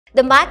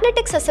The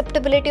magnetic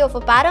susceptibility of a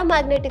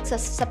paramagnetic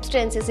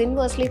substance is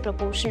inversely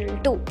proportional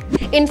to.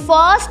 In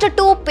first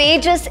 2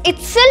 pages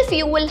itself,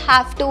 you will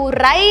have to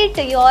write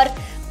your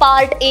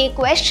part A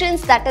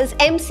questions, that is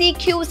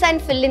MCQs, and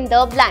fill in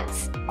the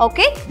blanks.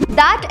 Okay,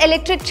 that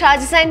electric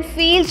charges and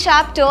field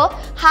chapter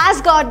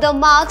has got the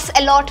marks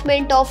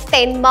allotment of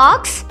 10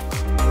 marks.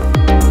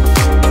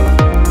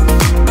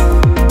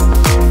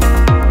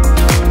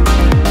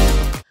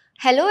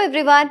 Hello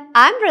everyone,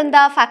 I am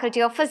Brinda,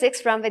 Faculty of Physics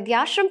from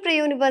Vidhyaashram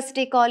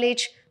PRE-UNVERSITY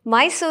College,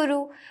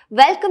 Mysuru,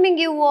 welcoming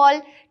you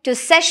all to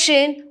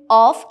session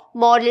of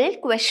model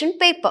question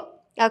paper.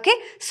 Okay,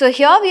 so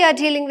here we are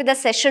dealing with the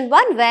session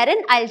 1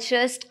 wherein I'll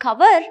just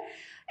cover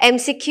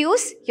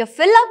MCQs, your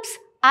fill-ups,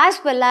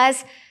 as well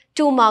as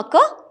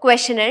 2-marker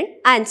question and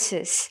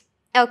answers.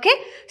 Okay,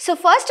 so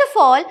first of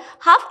all,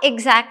 how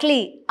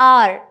exactly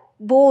our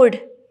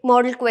board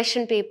model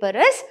question paper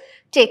is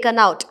taken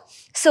out.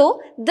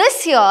 So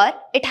this year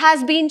it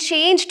has been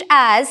changed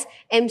as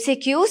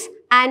MCQs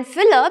and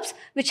fill-ups,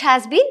 which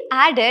has been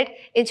added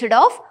instead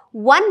of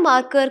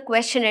 1-marker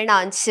question and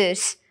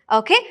answers.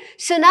 Okay,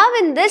 so now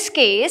in this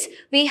case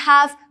we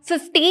have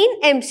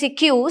 15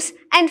 MCQs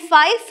and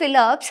 5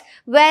 fill-ups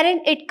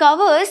wherein it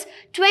covers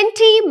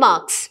 20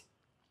 marks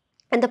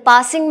and the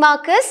passing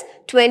mark is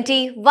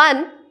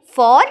 21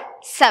 for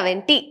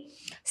 70.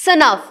 So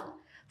now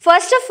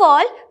first of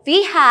all,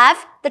 we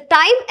have the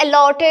time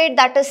allotted,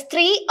 that is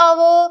 3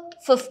 hours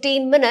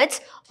 15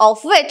 minutes,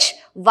 of which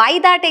why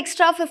that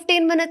extra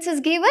 15 minutes is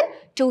given?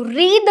 To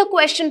read the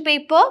question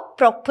paper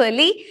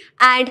properly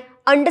and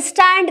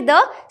understand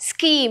the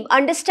scheme,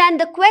 understand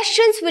the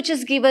questions which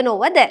is given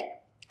over there.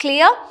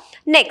 Clear?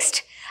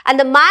 Next, and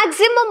the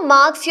maximum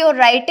marks you're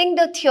writing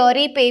the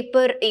theory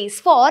paper is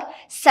for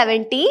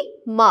 70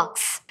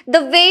 marks. The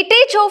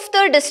weightage of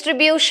the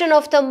distribution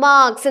of the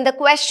marks in the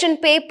question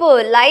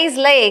paper lies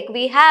like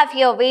we have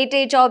here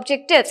weightage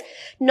objectives,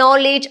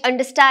 knowledge,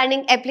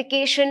 understanding,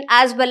 application,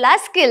 as well as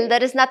skill.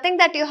 There is nothing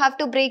that you have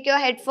to break your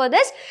head for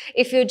this.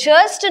 If you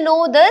just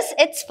know this,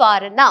 it's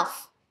far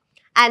enough.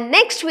 And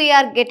next we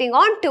are getting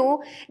on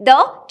to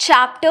the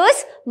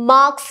chapter's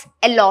marks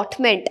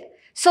allotment.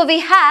 So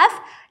we have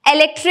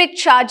electric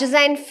charges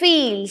and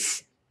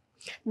fields.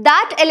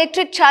 That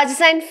electric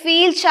charges and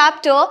field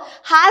chapter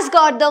has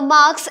got the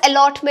marks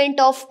allotment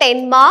of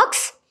 10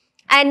 marks.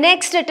 And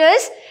next it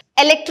is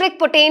electric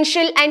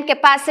potential and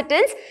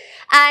capacitance.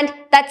 And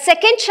that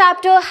second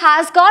chapter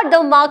has got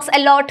the marks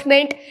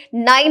allotment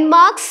 9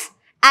 marks.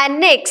 And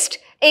next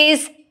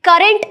is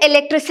current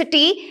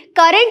electricity.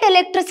 Current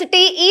electricity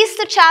is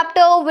the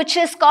chapter which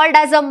is called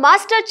as a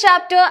master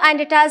chapter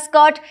and it has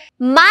got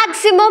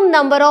maximum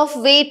number of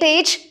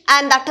weightage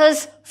and that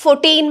is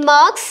 14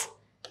 marks.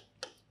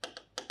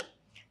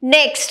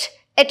 Next,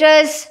 it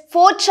is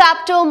 4th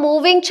chapter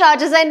moving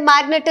charges and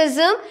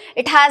magnetism.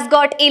 It has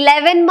got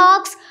 11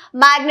 marks.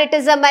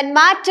 Magnetism and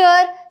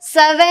matter,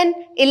 7.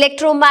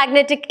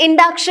 Electromagnetic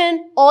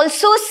induction,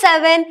 also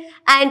 7.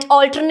 And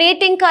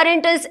alternating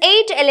current is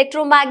 8.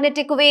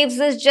 Electromagnetic waves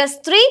is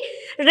just 3.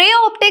 Ray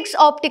optics,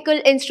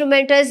 optical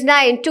instrument is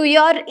 9. To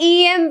your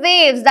EM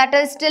waves, that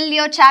is still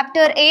your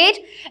chapter 8.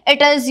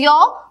 It is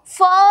your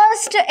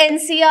first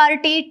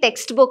NCERT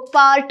textbook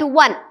part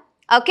 1.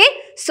 Okay,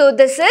 so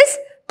this is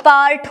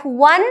part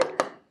 1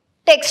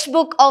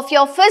 textbook of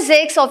your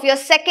physics of your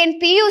second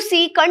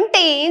PUC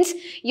contains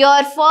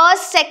your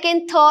first,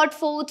 second, third,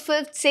 fourth,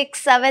 fifth,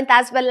 sixth, seventh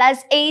as well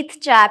as 8th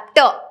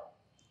chapter.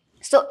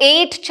 So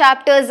 8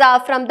 chapters are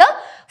from the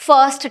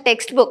first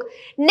textbook.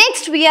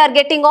 Next we are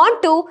getting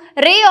on to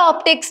ray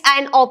optics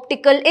and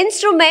optical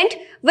instrument,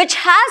 which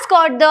has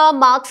got the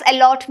marks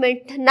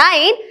allotment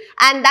 9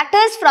 and that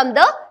is from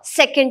the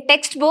second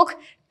textbook.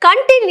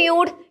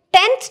 Continued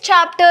 10th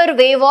chapter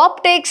wave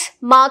optics,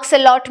 marks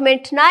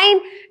allotment 9,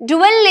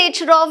 dual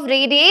nature of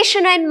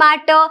radiation and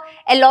matter,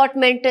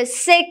 allotment is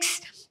 6,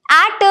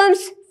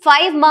 atoms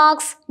 5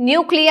 marks,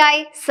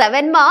 nuclei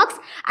 7 marks,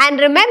 and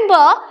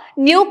remember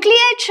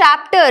nuclei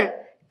chapter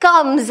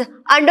comes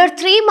under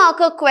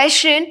 3-marker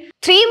question.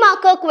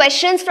 3-marker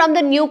questions from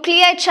the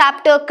nuclei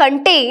chapter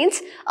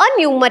contains a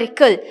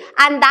numerical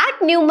and that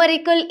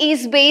numerical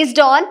is based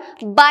on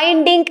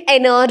binding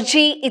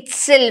energy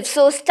itself.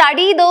 So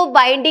study the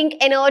binding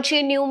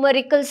energy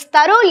numericals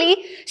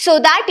thoroughly so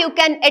that you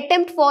can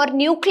attempt for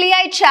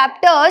nuclei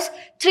chapters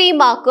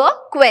 3-marker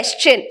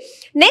question.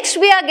 Next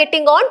we are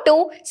getting on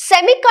to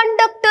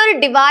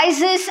semiconductor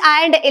devices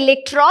and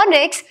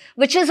electronics,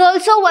 which is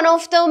also one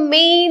of the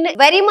main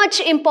very much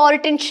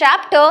important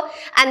chapter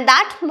and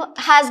that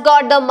has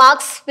got the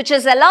marks which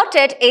is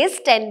allotted is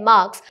 10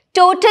 marks.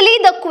 Totally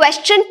the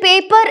question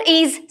paper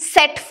is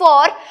set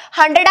for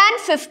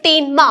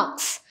 115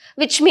 marks,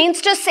 which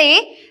means to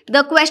say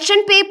the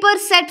question paper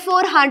set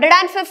for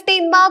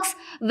 115 marks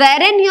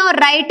wherein you are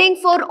writing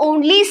for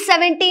only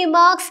 70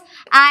 marks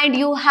and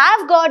you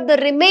have got the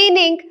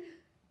remaining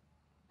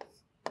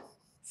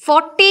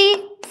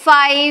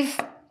 45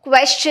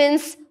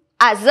 questions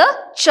as a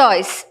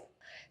choice.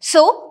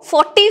 So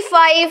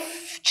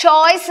 45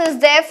 choice is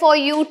there for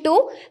you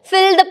to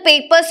fill the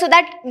paper so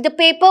that the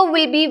paper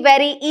will be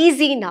very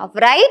easy now,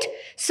 right?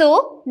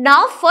 So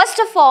now first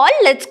of all,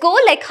 let's go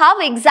like how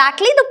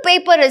exactly the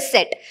paper is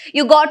set.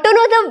 You got to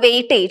know the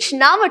weightage.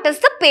 Now it is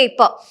the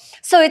paper.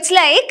 So it's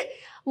like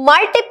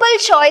multiple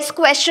choice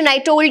question. I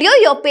told you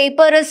your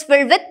paper is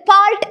filled with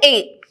part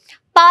A.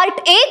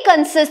 Part A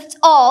consists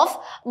of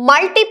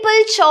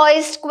multiple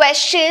choice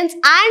questions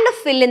and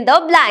fill in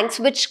the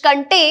blanks, which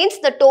contains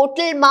the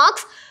total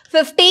marks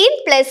 15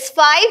 plus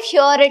 5.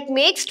 Here it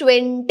makes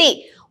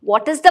 20.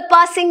 What is the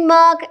passing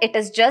mark? It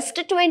is just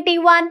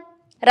 21,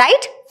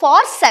 right?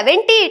 For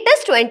 70 it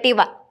is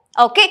 21.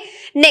 Okay.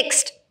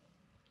 Next,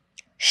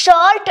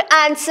 short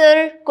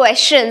answer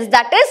questions,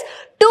 that is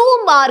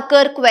 2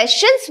 marker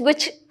questions,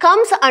 which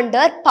comes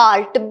under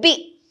part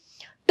B.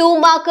 2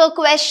 marker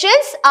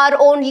questions are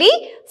only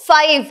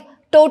 5.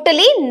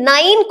 Totally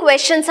 9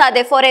 questions are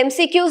there. For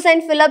MCQs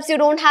and fill-ups, you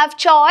don't have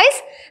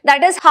choice.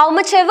 That is how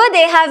much ever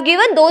they have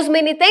given, those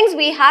many things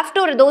we have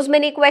to, those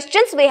many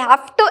questions we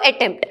have to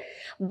attempt.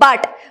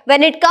 But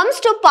when it comes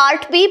to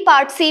part B,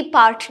 part C,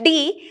 part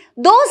D,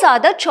 those are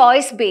the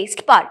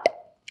choice-based part.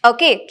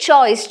 Okay,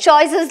 choice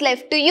is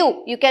left to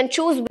you. You can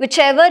choose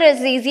whichever is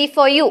easy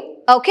for you.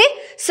 Okay,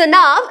 so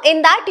now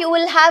in that you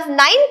will have 9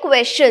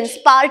 questions.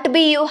 Part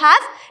B you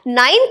have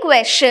 9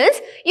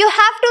 questions. You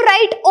have to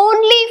write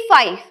only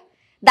 5.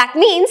 That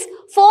means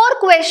 4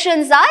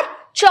 questions are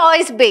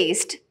choice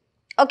based.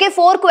 Okay,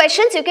 4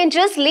 questions you can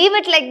just leave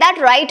it like that,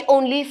 write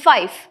only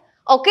 5.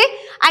 Okay,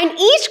 and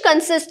each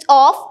consists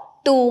of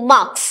 2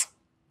 marks.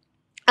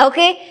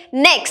 Okay,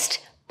 next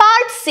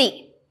part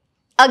C.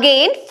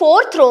 Again,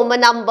 4th Roman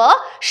number,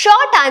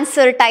 short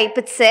answer type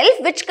itself,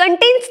 which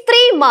contains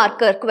 3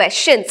 marker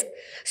questions.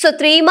 So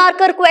 3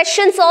 marker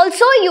questions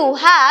also you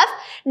have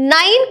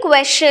 9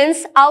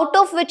 questions, out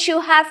of which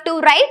you have to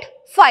write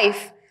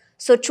 5.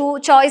 So 2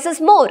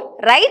 choices more,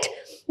 right?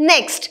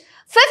 Next,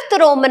 5th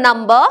Roman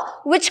number,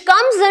 which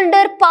comes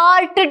under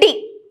part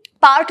D.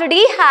 Part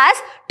D has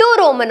 2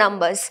 Roman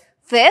numbers,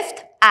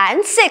 5th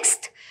and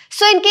 6th.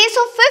 So in case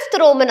of 5th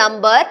Roman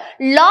number,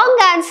 long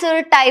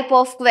answer type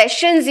of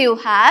questions you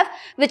have,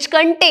 which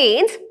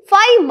contains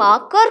 5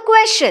 marker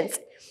questions.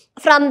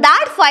 From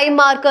that 5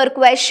 marker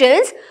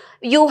questions,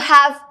 you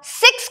have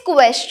 6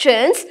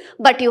 questions,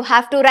 but you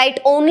have to write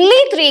only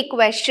 3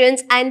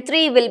 questions and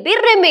 3 will be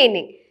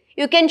remaining.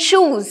 You can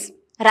choose,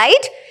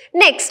 right?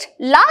 Next,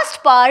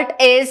 last part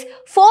is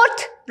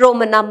 4th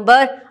Roman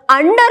number.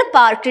 Under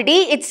part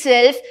D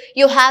itself,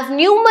 you have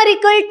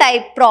numerical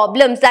type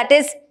problems, that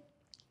is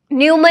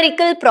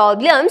numerical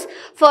problems.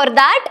 For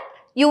that,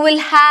 you will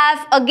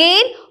have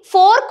again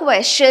 4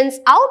 questions,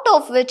 out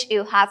of which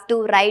you have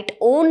to write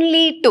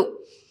only 2.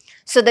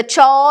 So the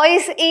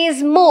choice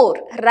is more,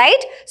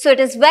 right? So it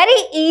is very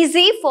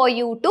easy for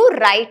you to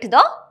write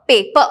the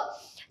paper.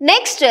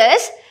 Next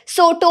is,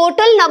 so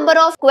total number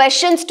of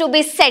questions to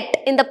be set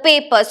in the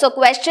paper. So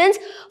questions,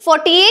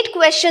 48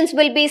 questions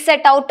will be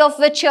set, out of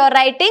which you are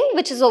writing,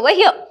 which is over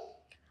here.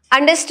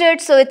 Understood?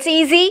 So it's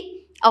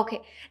easy.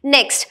 Okay.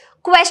 Next,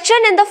 question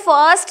in the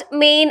first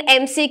main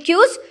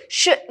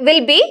MCQs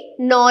will be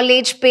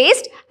knowledge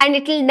based and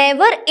it will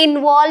never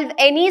involve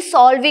any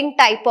solving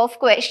type of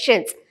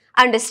questions.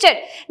 Understood?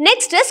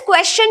 Next is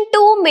question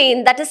 2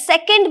 main, that is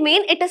second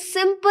main. It is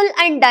simple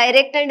and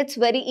direct and it's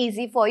very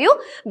easy for you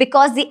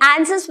because the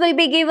answers will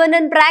be given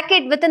in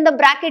bracket, within the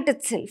bracket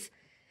itself.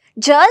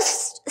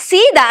 Just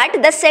see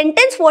that the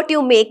sentence what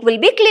you make will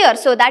be clear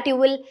so that you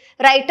will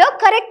write a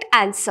correct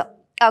answer.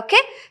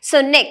 Okay.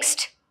 So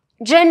next,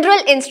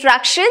 general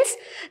instructions.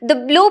 The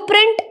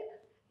blueprint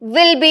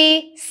will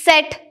be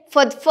set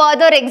for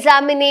further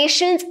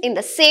examinations in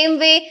the same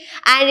way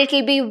and it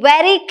will be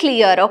very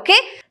clear, okay?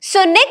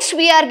 So next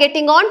we are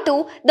getting on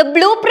to the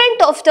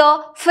blueprint of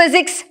the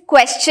physics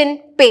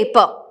question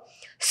paper.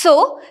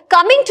 So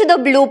coming to the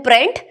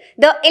blueprint,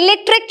 the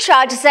electric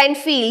charges and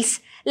fields.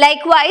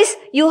 Likewise,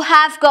 you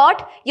have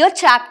got your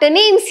chapter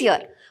names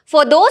here.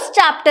 For those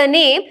chapter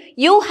name,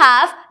 you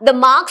have the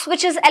marks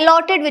which is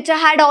allotted, which I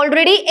had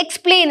already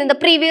explained in the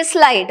previous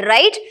slide,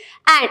 right?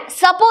 And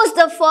suppose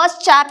the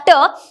first chapter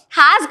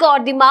has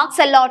got the marks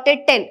allotted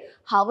 10.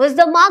 How is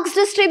the marks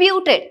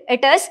distributed?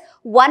 It is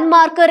 1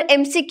 marker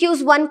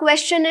MCQs, 1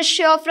 question is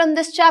sure from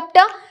this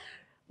chapter.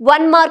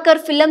 1 marker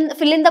fill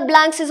in the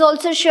blanks is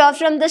also sure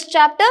from this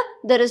chapter.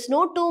 There is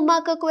no 2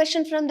 marker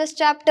question from this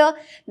chapter.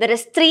 There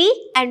is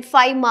 3 and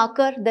 5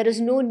 marker. There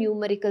is no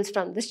numericals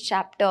from this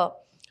chapter.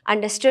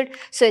 Understood?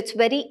 So it's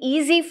very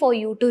easy for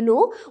you to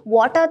know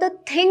what are the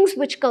things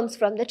which comes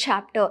from the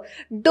chapter.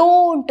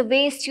 Don't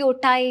waste your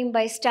time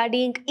by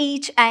studying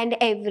each and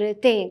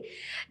everything.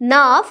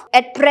 Now,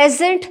 at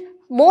present,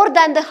 more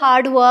than the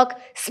hard work,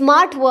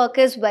 smart work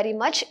is very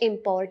much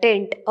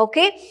important.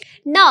 Okay.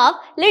 Now,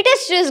 let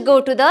us just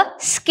go to the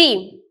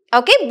scheme.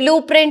 Okay.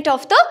 Blueprint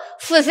of the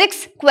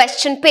physics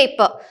question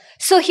paper.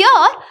 So here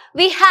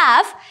we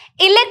have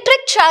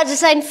electric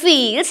charges and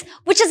fields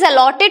which is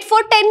allotted for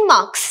 10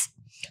 marks.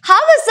 How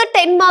is the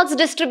 10 marks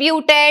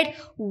distributed?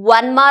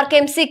 1 mark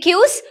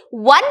MCQs,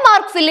 1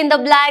 mark fill in the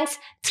blanks,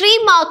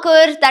 3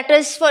 marker, that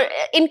is for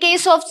in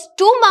case of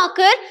 2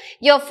 marker,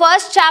 your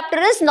first chapter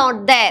is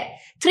not there.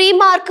 3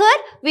 marker,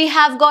 we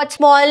have got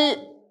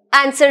small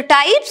answer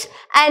types,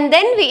 and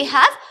then we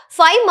have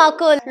 5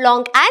 marker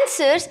long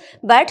answers,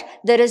 but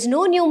there is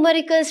no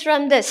numericals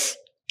from this.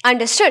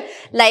 Understood?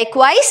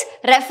 Likewise,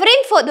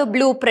 referring for the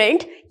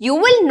blueprint, you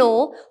will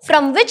know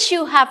from which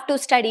you have to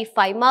study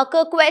 5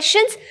 marker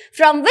questions,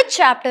 from which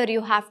chapter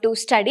you have to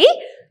study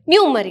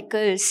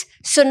numericals.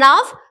 So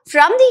now,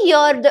 from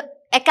the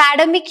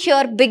academic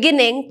year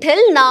beginning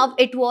till now,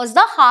 it was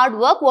the hard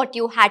work what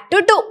you had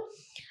to do.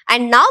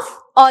 And now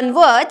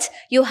onwards,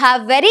 you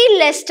have very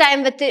less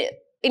time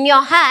in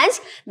your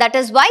hands. That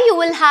is why you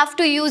will have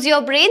to use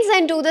your brains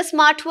and do the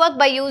smart work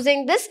by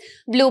using this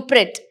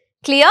blueprint.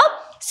 Clear?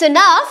 So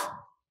now,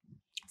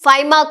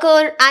 5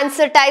 marker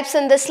answer types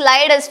in this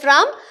slide is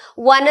from,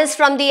 one is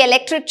from the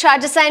electric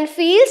charges and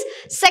fields,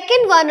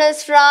 second one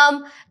is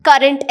from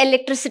current,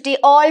 electricity,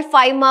 all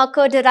 5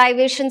 marker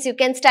derivations you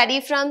can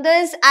study from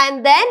this,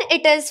 and then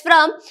it is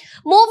from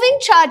moving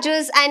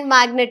charges and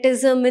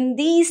magnetism. In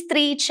these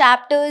 3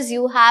 chapters,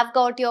 you have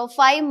got your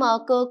 5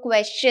 marker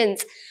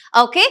questions.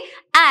 Okay,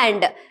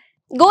 and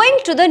going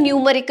to the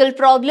numerical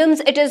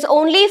problems, it is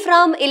only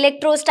from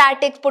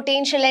electrostatics,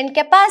 potential and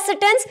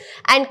capacitance,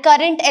 and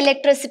current,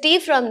 electricity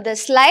from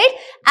this slide.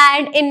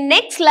 And in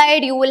next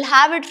slide, you will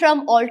have it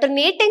from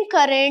alternating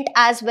current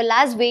as well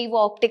as wave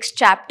optics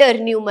chapter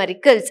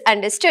numericals.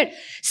 Understood?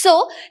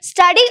 So,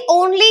 study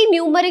only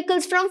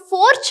numericals from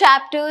 4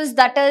 chapters,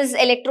 that is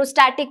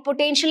electrostatic,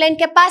 potential and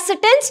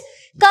capacitance,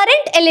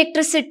 current,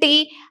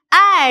 electricity,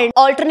 and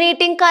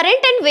alternating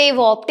current and wave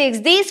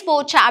optics. These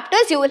 4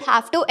 chapters you will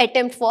have to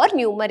attempt for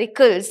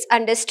numericals.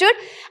 Understood?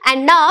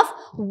 And now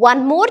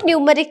one more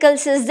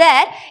numericals is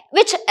there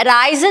which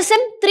arises in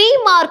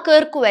 3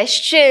 marker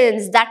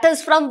questions. That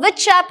is from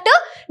which chapter?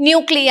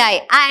 Nuclei.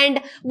 And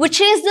which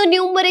is the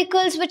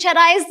numericals which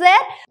arise there?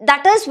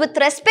 That is with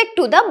respect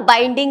to the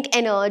binding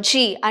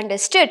energy.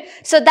 Understood?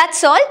 So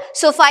that's all.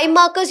 So 5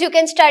 markers you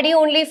can study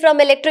only from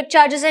electric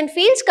charges and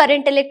fields,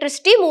 current,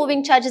 electricity,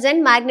 moving charges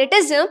and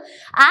magnetism,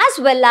 as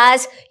well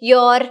as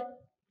your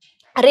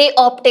ray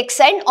optics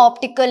and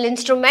optical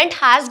instrument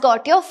has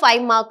got your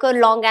 5 marker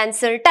long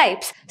answer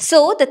types.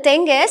 So the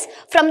thing is,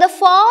 from the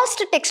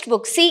first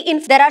textbook, see,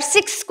 there are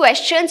 6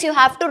 questions, you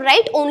have to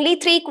write only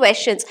 3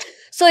 questions.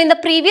 So in the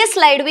previous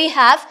slide we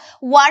have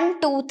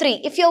 1, 2,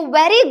 3. If you're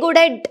very good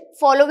at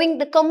following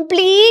the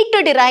complete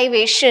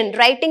derivation,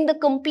 writing the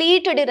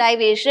complete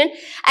derivation,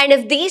 and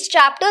if these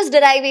chapters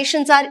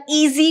derivations are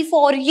easy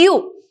for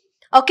you,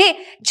 okay,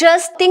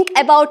 just think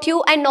about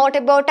you and not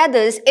about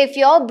others. If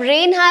your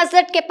brain has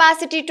that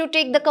capacity to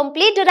take the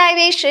complete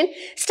derivation,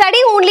 study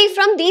only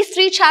from these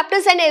 3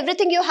 chapters and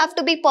everything you have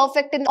to be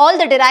perfect in all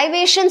the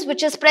derivations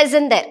which is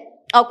present there.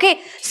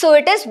 Okay, so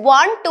it is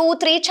 1, 2,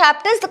 3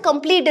 chapters, the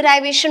complete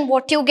derivation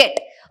what you get.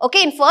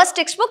 Okay, in first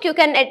textbook you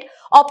can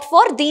opt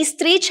for these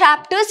 3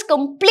 chapters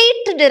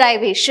complete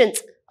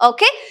derivations.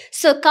 Okay,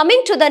 so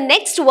coming to the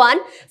next one,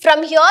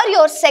 from here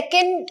your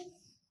second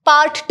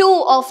part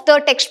 2 of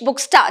the textbook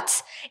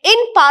starts.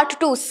 In part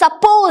 2,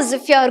 suppose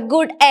if you are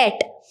good at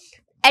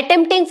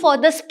attempting for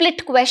the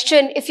split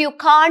question, if you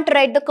can't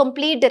write the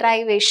complete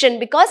derivation,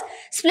 because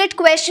split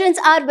questions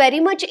are very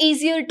much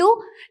easier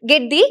to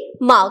get the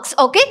marks.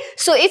 Okay,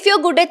 so if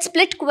you're good at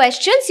split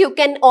questions, you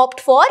can opt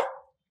for,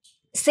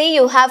 say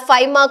you have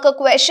 5 marker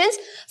questions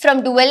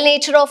from dual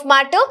nature of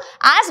matter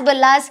as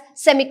well as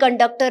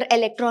semiconductor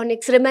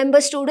electronics. Remember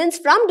students,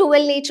 from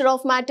dual nature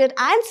of matter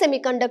and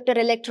semiconductor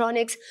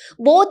electronics,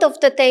 both of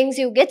the things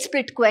you get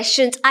split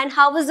questions. And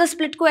how is the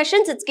split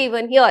questions? It's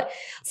given here.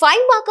 5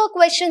 marker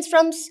questions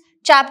from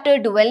chapter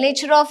dual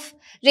nature of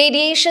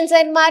radiations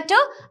and matter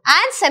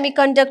and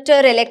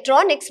semiconductor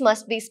electronics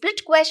must be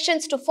split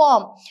questions to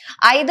form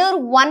either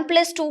 1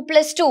 plus 2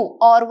 plus 2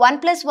 or 1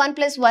 plus 1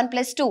 plus 1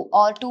 plus 2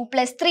 or 2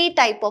 plus 3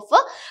 type of a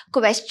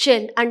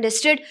question.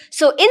 Understood?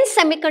 So in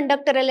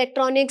semiconductor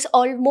electronics,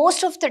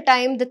 most of the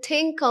time the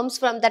thing comes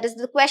from, that is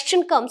the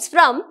question comes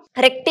from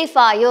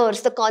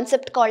rectifiers, the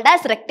concept called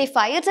as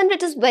rectifiers, and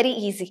it is very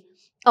easy.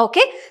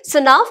 Okay, so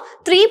now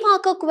 3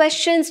 marker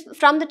questions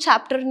from the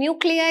chapter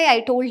nuclei.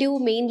 I told you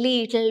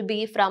mainly it will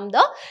be from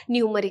the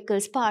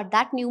numericals part.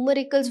 That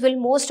numericals will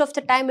most of the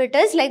time it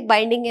is like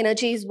binding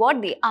energy is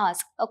what they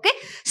ask. Okay,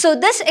 so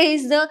this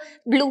is the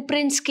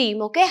blueprint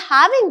scheme. Okay,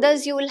 having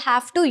this you will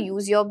have to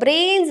use your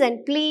brains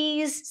and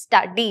please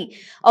study.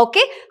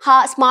 Okay,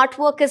 smart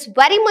work is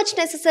very much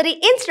necessary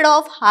instead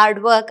of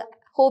hard work.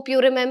 Hope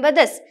you remember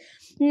this.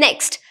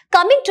 Next,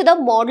 coming to the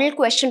model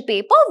question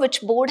paper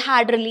which board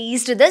had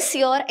released this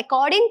year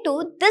according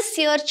to this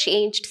year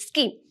changed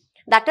scheme.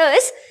 That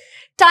is,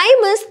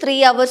 time is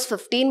 3 hours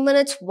 15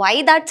 minutes.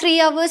 Why that 3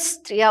 hours?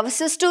 3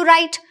 hours is to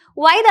write.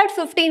 Why that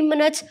 15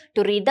 minutes?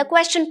 To read the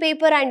question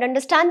paper and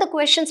understand the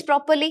questions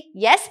properly.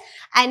 Yes.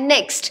 And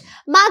next,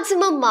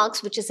 maximum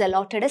marks which is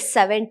allotted is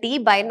 70.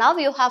 By now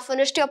you have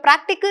finished your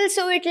practical,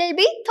 so it will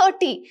be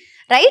 30.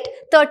 right?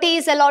 30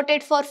 is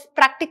allotted for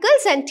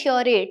practicals and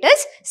theory it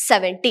is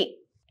 70.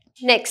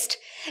 Next,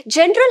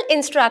 general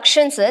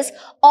instructions is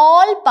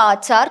all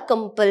parts are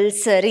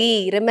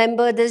compulsory.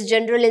 Remember this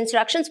general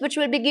instructions which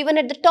will be given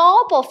at the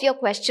top of your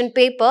question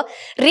paper.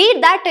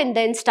 Read that and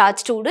then start,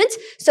 students.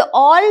 So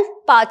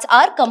all parts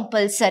are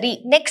compulsory.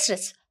 Next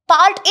is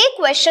Part A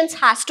questions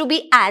has to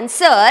be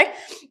answered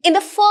in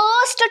the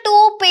first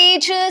 2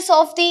 pages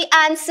of the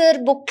answer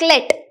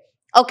booklet.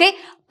 Okay,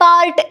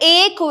 Part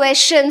A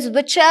questions,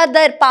 which are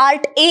the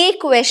Part A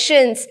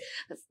questions,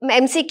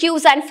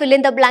 MCQs and fill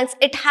in the blanks,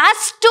 it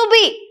has to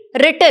be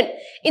written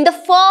in the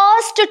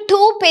first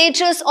 2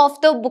 pages of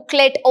the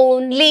booklet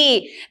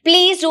only.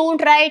 Please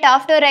don't write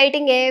after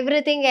writing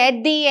everything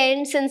at the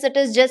end, since it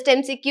is just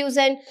MCQs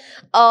and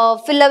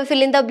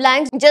fill in the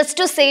blanks. Just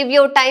to save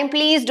your time,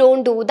 please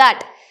don't do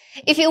that.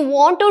 If you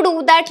want to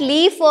do that,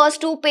 leave first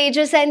 2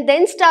 pages and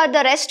then start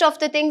the rest of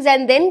the things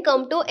and then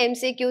come to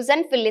MCQs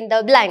and fill in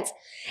the blanks.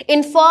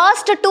 In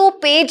first 2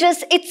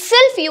 pages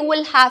itself, you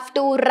will have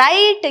to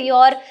write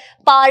your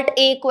Part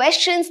A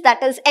questions,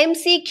 that is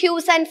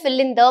MCQs and fill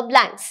in the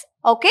blanks.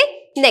 Okay.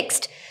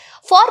 Next,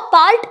 for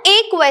Part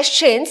A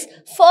questions,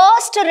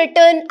 first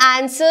written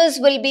answers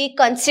will be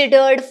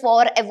considered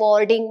for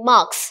awarding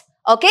marks.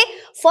 Okay.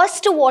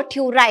 First what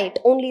you write,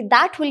 only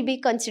that will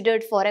be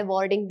considered for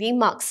awarding the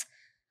marks.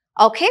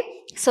 Okay,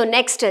 so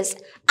next is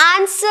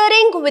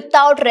answering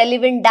without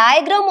relevant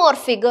diagram or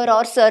figure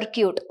or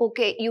circuit.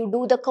 Okay, you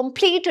do the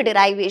complete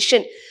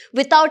derivation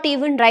without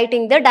even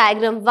writing the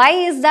diagram. Why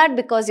is that?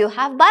 Because you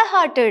have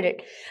by-hearted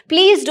it.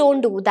 Please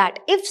don't do that.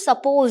 If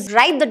suppose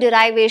write the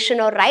derivation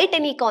or write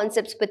any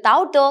concepts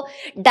without the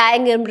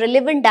diagram,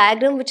 relevant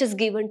diagram which is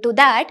given to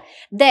that,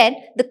 then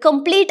the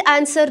complete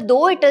answer,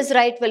 though it is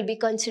right, will be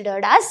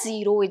considered as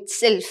 0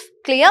 itself.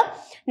 Clear?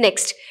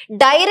 Next,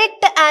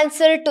 direct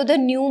answer to the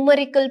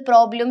numerical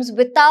problems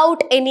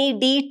without any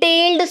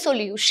detailed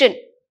solution.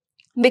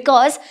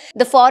 Because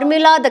the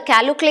formula, the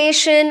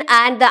calculation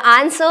and the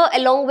answer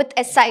along with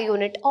SI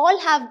unit all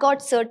have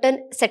got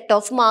certain set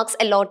of marks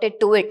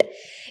allotted to it.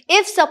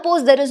 If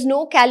suppose there is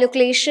no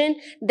calculation,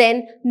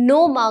 then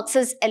no marks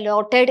is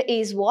allotted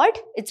is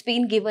what? It's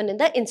been given in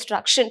the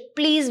instruction.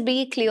 Please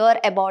be clear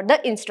about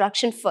the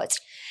instruction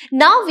first.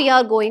 Now we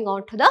are going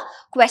on to the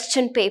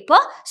question paper.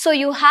 So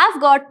you have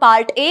got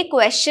Part A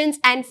questions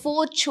and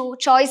 4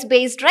 choice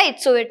based, right?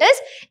 So it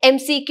is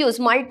MCQs,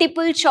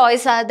 multiple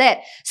choice are there.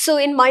 So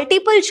in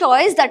multiple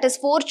choice, that is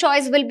 4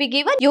 choice will be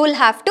given. You will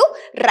have to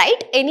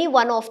write any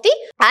one of the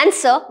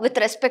answer with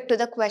respect to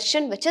the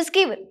question which is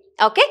given.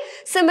 Okay.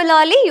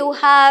 Similarly, you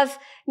have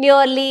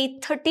nearly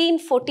 13,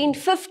 14,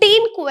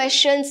 15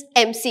 questions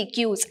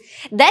MCQs.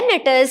 Then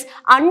it is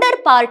under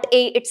Part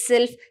A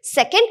itself,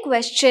 second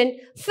question,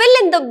 fill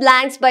in the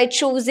blanks by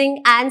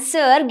choosing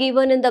answer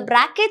given in the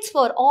brackets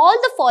for all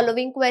the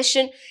following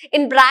question.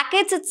 In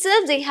brackets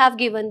itself, they have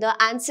given the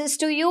answers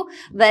to you,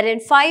 wherein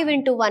 5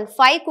 into 1,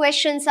 5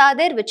 questions are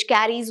there which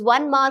carries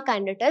 1 mark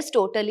and it is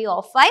totally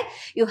of 5.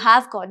 You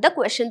have got the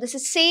question. This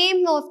is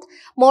same of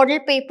model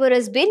paper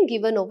has been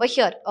given over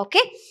here. Okay.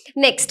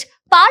 Next,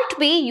 Part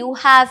B, you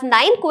have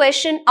 9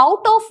 questions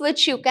out of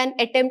which you can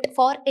attempt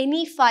for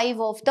any 5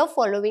 of the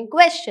following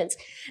questions.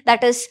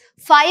 That is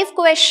 5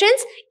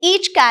 questions,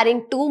 each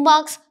carrying 2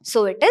 marks.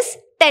 So it is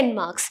 10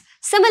 marks.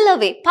 Similar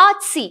way,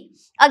 Part C.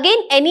 Again,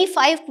 any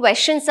 5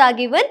 questions are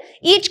given,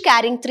 each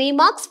carrying 3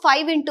 marks.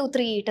 5 into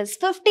 3, it is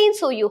 15.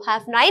 So you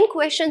have 9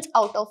 questions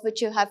out of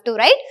which you have to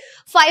write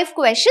 5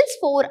 questions,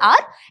 4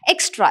 are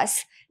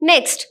extras.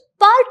 Next,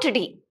 Part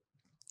D.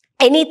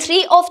 Any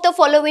 3 of the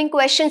following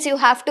questions you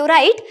have to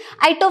write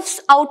out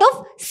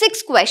of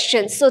 6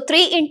 questions. So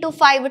 3 into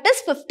 5, it is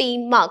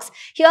 15 marks.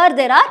 Here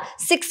there are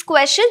 6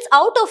 questions.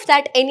 Out of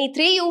that, any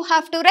 3 you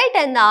have to write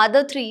and the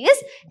other 3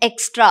 is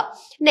extra.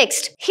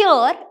 Next,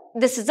 here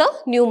this is a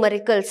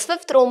numericals.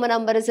 5th Roman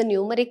number is a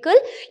numerical.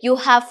 You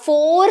have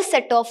 4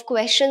 set of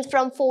questions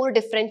from 4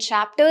 different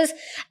chapters.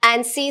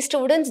 And see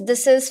students,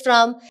 this is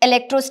from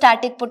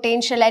electrostatic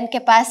potential and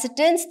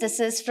capacitance. This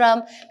is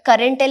from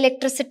current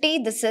electricity.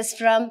 This is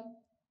from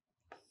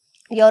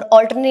your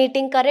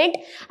alternating current,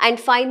 and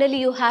finally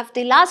you have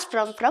the last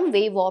from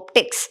wave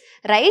optics,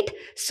 right?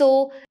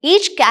 So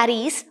each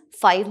carries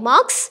 5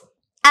 marks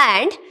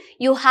and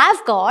you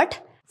have got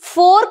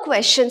 4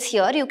 questions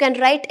here. You can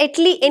write at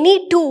least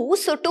any 2.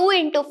 So 2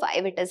 into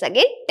 5, it is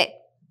again 10.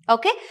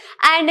 Okay.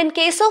 And in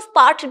case of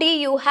Part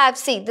D, you have,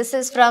 see, this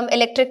is from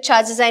electric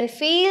charges and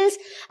fields,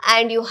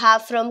 and you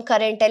have from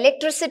current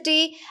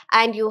electricity,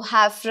 and you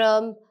have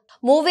from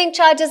moving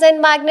charges and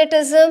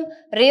magnetism,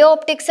 ray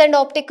optics and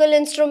optical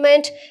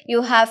instrument,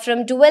 you have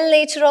from dual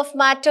nature of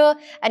matter,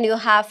 and you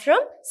have from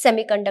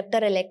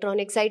semiconductor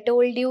electronics. I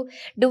told you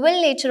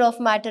dual nature of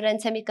matter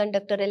and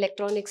semiconductor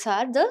electronics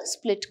are the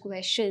split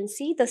questions.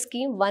 See the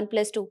scheme, 1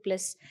 plus 2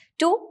 plus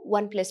 2,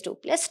 1 plus 2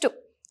 plus 2.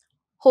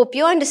 Hope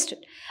you understood.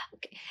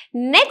 Okay.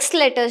 Next,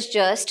 let us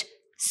just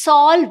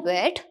solve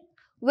it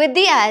with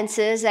the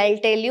answers. I'll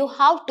tell you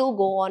how to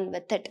go on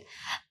with it.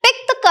 Pick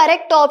the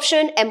correct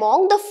option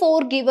among the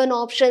 4 given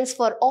options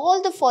for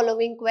all the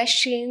following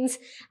questions,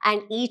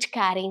 and each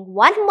carrying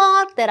 1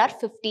 mark. There are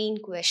 15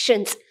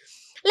 questions.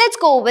 Let's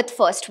go with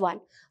first one.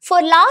 For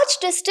large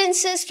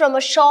distances from a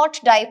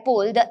short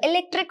dipole, the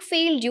electric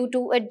field due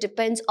to it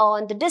depends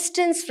on the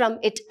distance from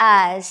it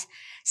as.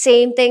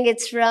 Same thing,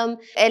 it's from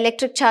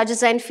electric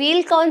charges and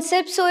field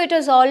concept. So it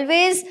is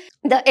always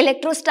the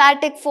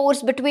electrostatic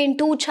force between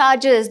two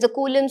charges, the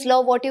Coulomb's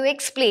law, what you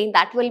explain,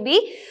 that will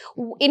be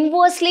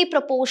inversely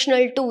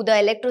proportional to, the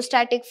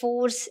electrostatic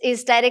force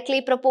is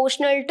directly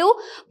proportional to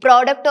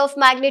product of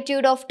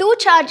magnitude of two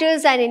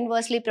charges and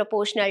inversely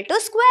proportional to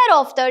square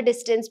of the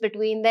distance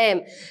between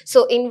them.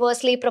 So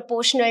inversely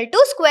proportional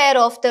to square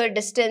of the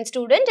distance,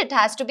 student, it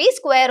has to be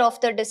square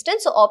of the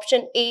distance. So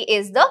option A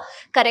is the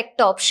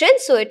correct option.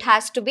 So it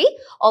has to be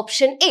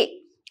option A.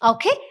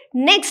 Okay,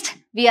 next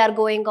we are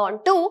going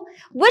on to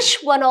which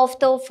one of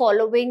the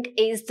following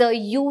is the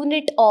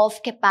unit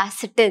of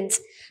capacitance.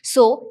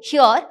 So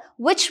here,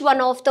 which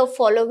one of the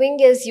following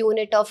is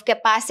unit of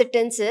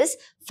capacitance is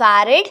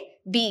Farad,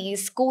 B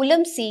is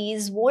Coulomb, C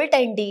is volt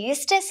and D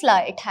is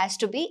Tesla. It has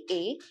to be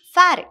A,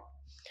 Farad.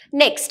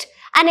 Next,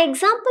 an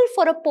example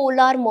for a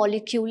polar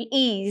molecule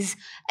is,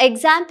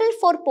 example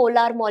for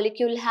polar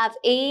molecule have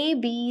A,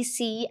 B,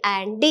 C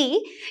and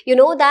D. You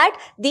know that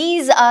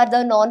these are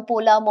the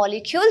non-polar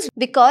molecules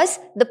because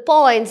the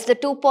points, the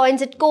 2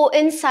 points, it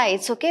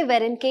coincides, okay,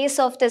 where in case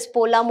of this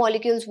polar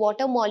molecules,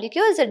 water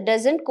molecules, it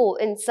doesn't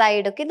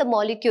coincide, okay, the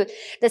molecule,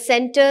 the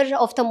center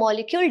of the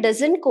molecule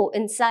doesn't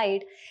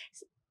coincide.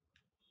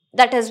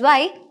 That is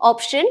why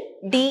option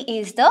D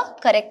is the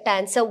correct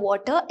answer,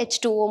 water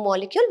H2O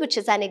molecule, which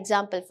is an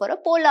example for a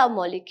polar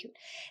molecule.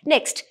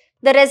 Next,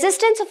 the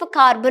resistance of a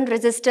carbon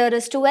resistor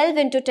is 12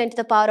 into 10 to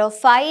the power of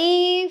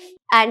 5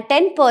 and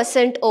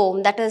 10%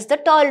 ohm. That is the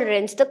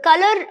tolerance. The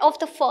color of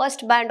the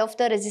first band of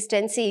the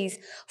resistance is,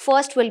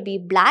 first will be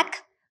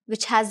black,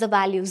 which has the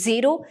value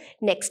 0.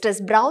 Next is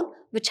brown,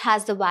 which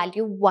has the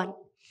value 1.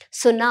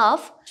 So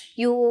now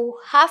you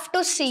have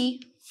to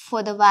see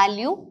for the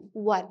value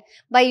 1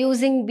 by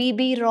using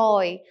B.B.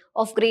 Roy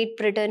of Great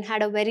Britain,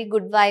 had a very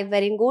good vibe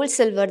wearing gold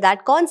silver,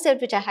 that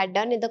concept which I had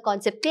done in the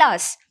concept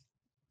class,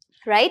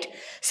 right?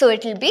 So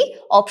it will be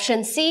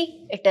option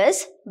C, it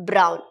is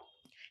brown.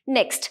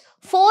 Next,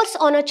 force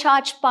on a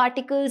charged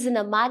particles in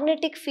a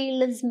magnetic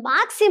field is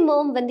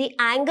maximum when the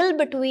angle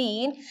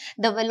between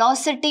the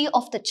velocity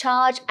of the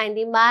charge and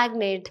the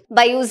magnet.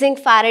 By using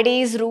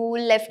Faraday's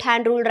rule, left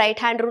hand rule, right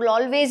hand rule,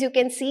 always you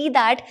can see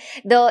that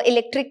the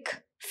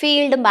electric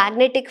field,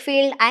 magnetic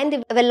field and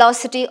the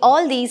velocity,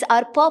 all these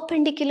are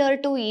perpendicular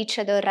to each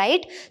other,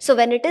 right? So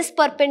when it is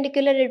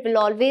perpendicular, it will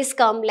always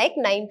come like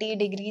 90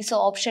 degrees. So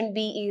option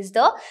B is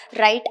the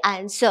right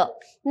answer.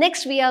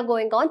 Next, we are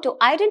going on to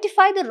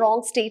identify the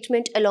wrong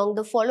statement along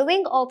the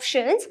following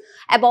options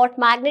about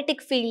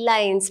magnetic field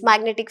lines.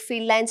 Magnetic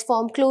field lines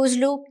form closed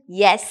loop.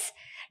 Yes.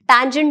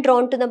 Tangent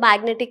drawn to the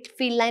magnetic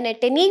field line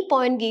at any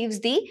point gives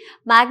the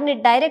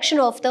magnet direction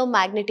of the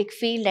magnetic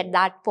field at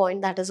that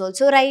point. That is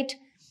also right.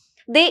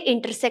 They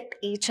intersect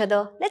each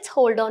other. Let's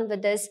hold on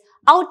with this.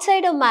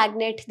 Outside a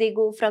magnet, they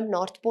go from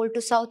north pole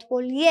to south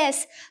pole.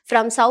 Yes,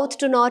 from south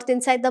to north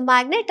inside the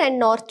magnet and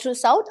north to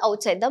south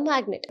outside the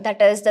magnet.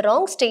 That is the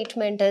wrong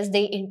statement, is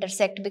they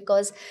intersect,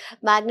 because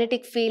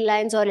magnetic field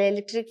lines or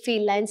electric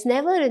field lines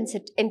never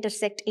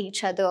intersect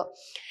each other.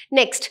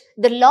 Next,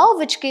 the law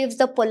which gives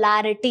the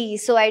polarity.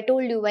 So I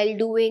told you while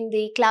doing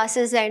the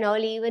classes and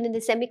all, even in the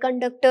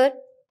semiconductor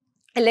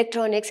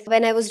electronics,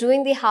 when I was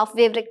doing the half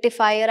wave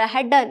rectifier, I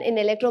had done in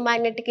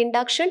electromagnetic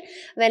induction,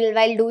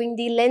 while doing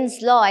the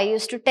Lenz's law, I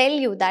used to tell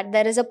you that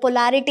there is a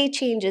polarity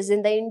changes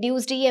in the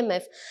induced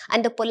EMF,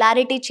 and the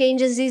polarity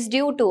changes is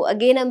due to,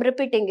 again I'm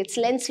repeating, it's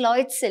Lenz's law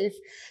itself.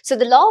 So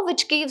the law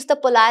which gives the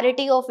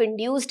polarity of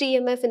induced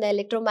EMF in the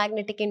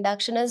electromagnetic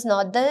induction is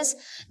not this,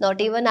 not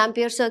even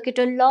Ampere's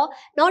circuital law,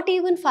 not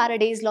even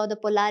Faraday's law. The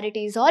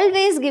polarity is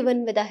always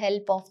given with the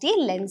help of the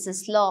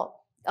Lenz's law.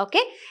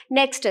 Okay,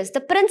 next is the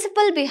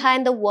principle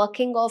behind the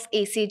working of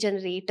AC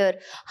generator.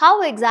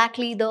 How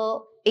exactly the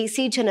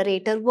AC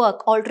generator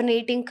work?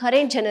 Alternating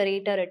current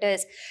generator it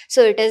is.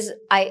 So it is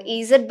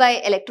either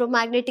by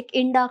electromagnetic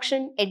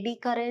induction, eddy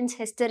currents,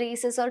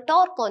 hysteresis or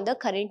torque on the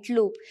current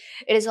loop.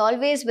 It is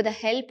always with the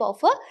help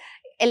of a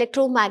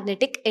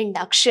electromagnetic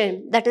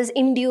induction, that is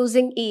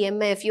inducing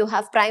EMF. You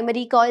have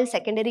primary coil,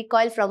 secondary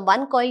coil, from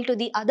one coil to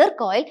the other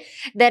coil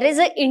there is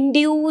a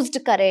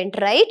induced current,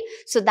 right?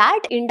 So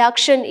that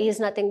induction is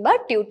nothing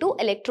but due to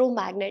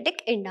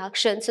electromagnetic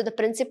induction. So the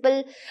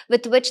principle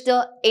with which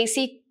the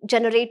AC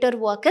generator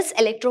work is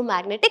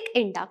electromagnetic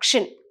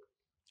induction.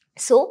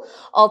 So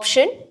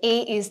option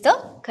A is the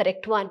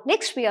correct one.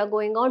 Next we are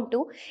going on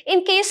to,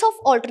 in case of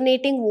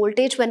alternating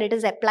voltage when it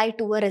is applied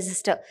to a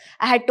resistor.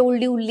 I had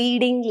told you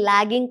leading,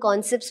 lagging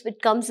concepts which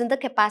comes in the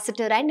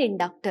capacitor and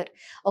inductor.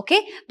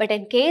 Okay, but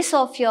in case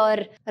of your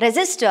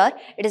resistor,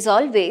 it is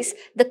always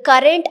the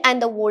current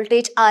and the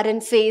voltage are in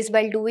phase.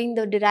 While doing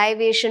the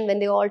derivation, when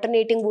the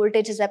alternating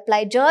voltage is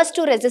applied just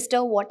to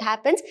resistor, what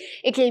happens?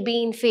 It will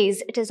be in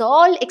phase. It is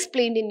all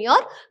explained in your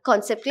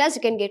concept class.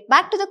 You can get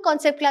back to the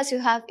concept class you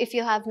have if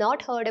you have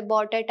not heard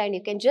about it, and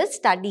you can just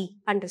study.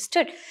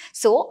 Understood?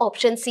 So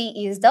option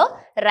C is the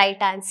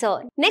right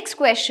answer. Next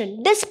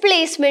question,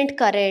 displacement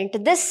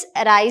current. This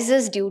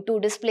arises due to,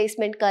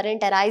 displacement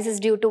current arises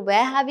due to,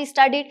 where have we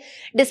studied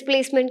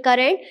displacement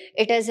current?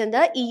 It is in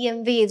the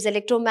EM waves,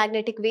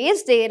 electromagnetic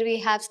waves. There we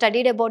have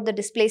studied about the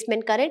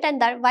displacement current,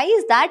 and that why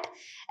is that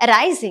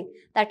arising?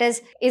 That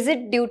is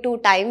it due to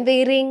time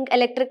varying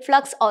electric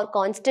flux or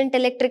constant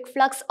electric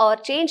flux, or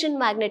change in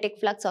magnetic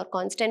flux or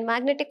constant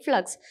magnetic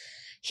flux?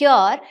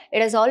 Here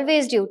it is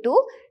always due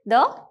to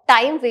the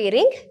time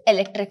varying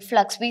electric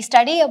flux. We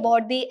study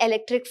about the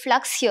electric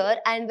flux here,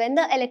 and when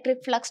the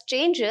electric flux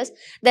changes,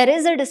 there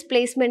is a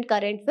displacement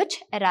current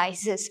which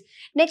arises.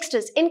 Next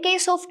is, in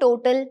case of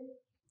total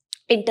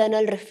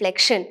internal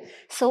reflection.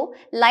 So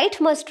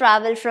light must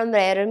travel from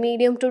rarer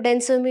medium to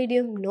denser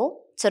medium.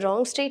 No, it's a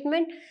wrong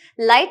statement.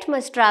 Light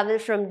must travel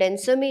from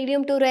denser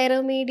medium to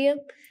rarer medium.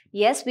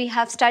 Yes, we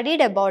have studied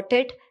about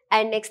it.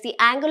 And next, the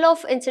angle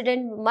of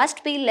incident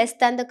must be less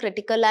than the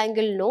critical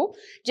angle. No,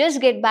 just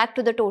get back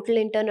to the total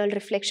internal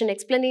reflection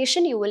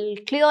explanation. You will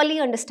clearly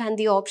understand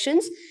the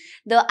options.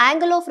 The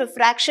angle of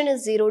refraction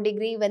is 0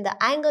 degree when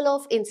the angle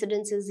of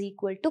incidence is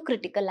equal to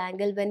critical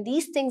angle. When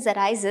these things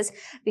arises,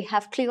 we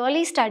have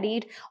clearly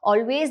studied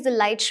always the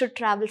light should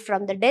travel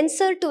from the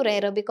denser to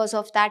rarer, because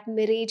of that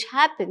mirage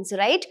happens,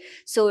 right?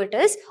 So it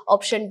is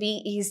option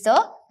B is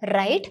the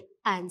right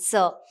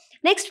answer.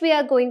 Next we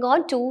are going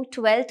on to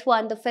 12th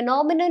one, the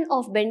phenomenon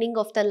of bending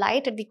of the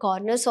light at the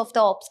corners of the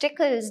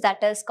obstacles,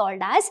 that is called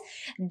as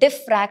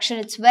diffraction.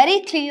 It's very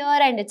clear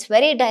and it's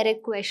very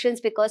direct questions,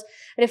 because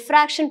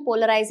refraction,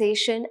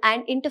 polarization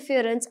and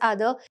interference are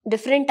the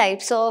different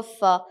types of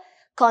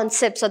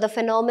concepts or the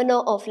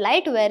phenomena of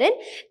light, wherein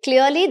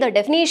clearly the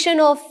definition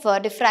of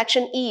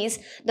diffraction is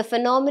the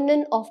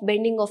phenomenon of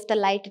bending of the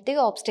light at the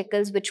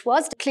obstacles, which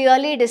was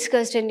clearly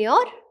discussed in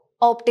your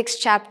optics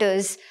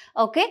chapters.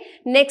 Okay,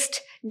 next,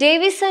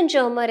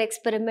 Davison-Germer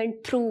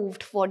experiment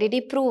proved. What did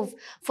he prove?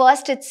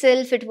 First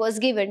itself it was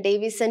given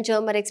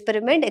Davison-Germer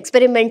experiment,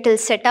 experimental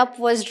setup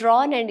was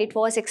drawn, and it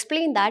was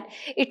explained that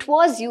it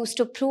was used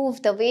to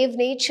prove the wave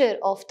nature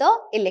of the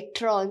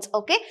electrons.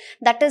 Okay,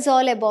 that is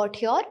all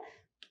about your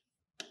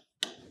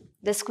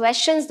this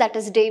questions, that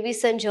is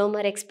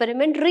Davison-Germer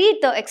experiment. Read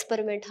the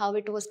experiment, how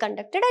it was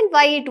conducted and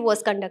why it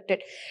was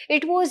conducted.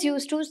 It was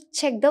used to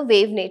check the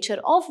wave nature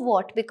of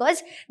what?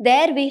 Because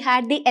there we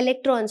had the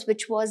electrons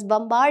which was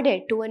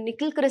bombarded to a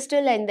nickel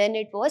crystal, and then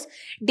it was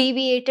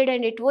deviated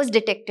and it was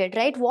detected,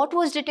 right? What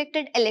was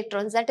detected?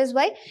 Electrons. That is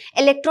why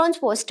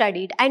electrons was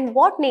studied. And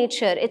what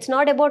nature? It's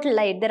not about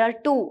light. There are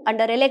two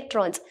under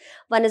electrons.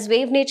 One is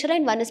wave nature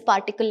and one is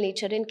particle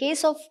nature. In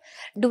case of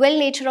dual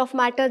nature of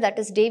matter, that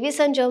is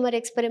Davison-Germer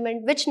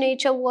experiment, which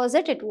nature was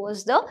it? It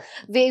was the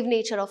wave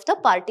nature of the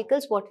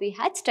particles, what we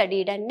had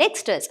studied. And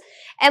next is,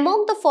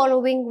 among the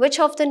following, which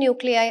of the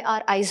nuclei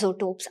are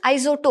isotopes?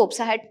 Isotopes,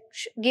 I had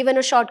given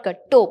a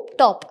shortcut, top.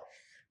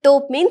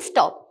 Top means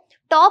top.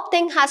 Top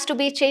thing has to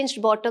be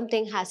changed, bottom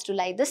thing has to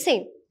lie the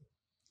same.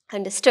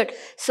 Understood?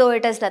 So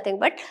it is nothing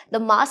but the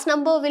mass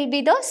number will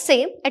be the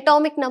same,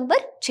 atomic number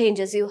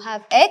changes. You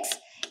have X,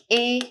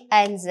 A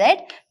and Z.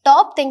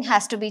 Top thing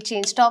has to be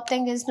changed. Top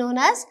thing is known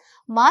as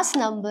mass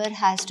number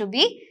has to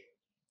be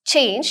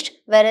changed,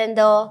 wherein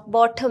the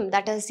bottom,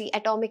 that is the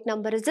atomic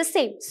number, is the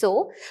same.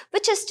 So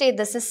which is state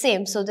this is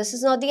same? So this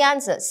is not the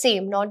answer.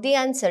 Same, not the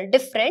answer.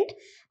 Different.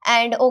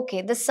 And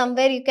okay, this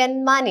somewhere you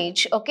can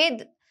manage.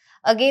 Okay,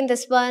 again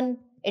this one,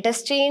 it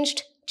has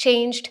changed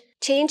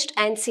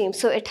and same.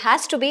 So it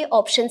has to be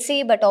option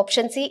C, but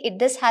option C,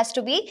 this has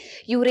to be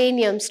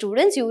uranium,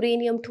 students.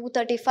 Uranium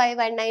 235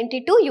 and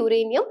 92,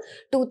 uranium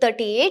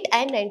 238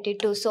 and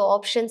 92. So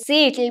option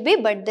C it will be,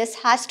 but this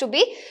has to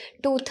be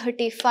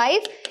 235,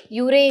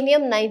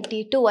 uranium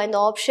 92, and the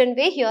option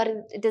way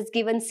here it is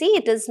given C,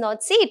 it is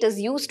not C, it is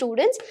U,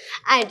 students,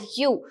 and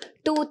U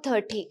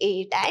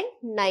 238 and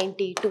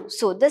 92.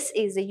 So this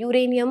is the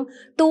uranium.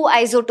 Two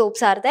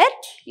isotopes are there.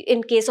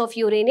 In case of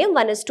uranium,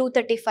 one is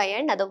 235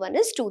 and other one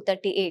is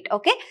 238.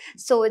 Okay,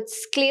 so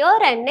it's clear.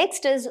 And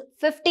next is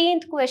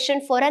 15th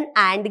question for an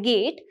AND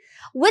gate.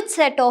 Which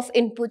set of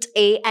inputs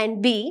A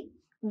and B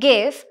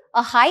give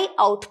a high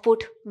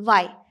output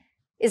Y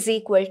is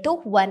equal to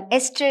 1.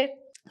 Yesterday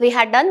we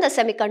had done the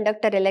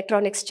semiconductor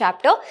electronics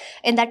chapter.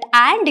 In that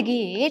AND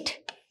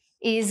gate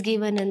is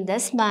given in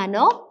this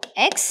manner,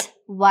 X,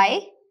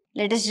 Y.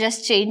 Let us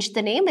just change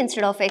the name.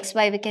 Instead of X,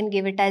 Y, we can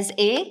give it as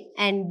A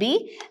and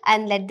B,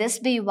 and let this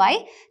be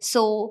Y.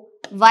 So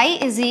Y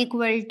is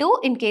equal to,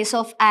 in case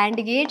of AND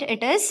gate,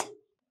 it is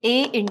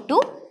A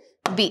into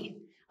B.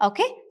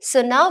 Okay,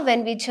 so now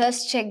when we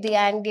just check the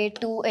AND gate,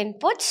 2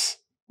 inputs,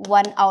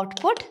 1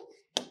 output,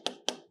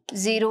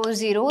 0,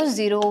 0,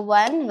 0,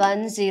 1,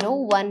 1, 0,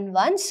 1,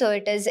 1. So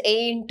it is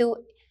A into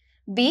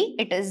B,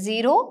 it is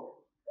 0,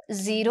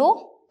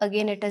 0,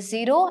 again it is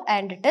 0,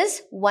 and it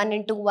is 1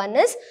 into 1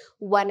 is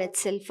 1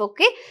 itself.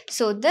 Okay,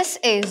 so this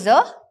is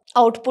the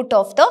output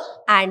of the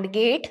AND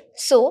gate.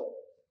 So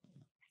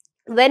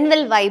when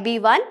will Y be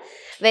 1?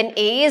 When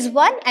A is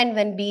 1 and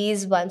when B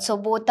is 1. So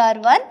both are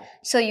 1.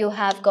 So you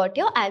have got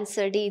your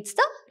answer D. It's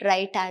the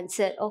right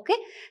answer. Okay.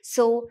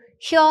 So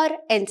here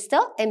ends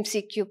the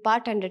MCQ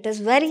part, and it is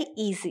very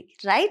easy,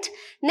 right?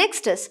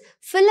 Next is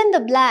fill in the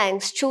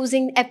blanks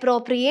choosing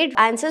appropriate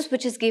answers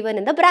which is given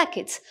in the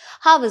brackets.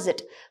 How is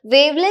it?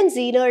 Wavelength,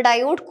 Zener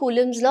diode,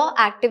 Coulomb's law,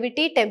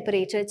 activity,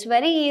 temperature. It's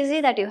very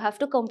easy that you have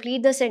to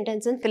complete the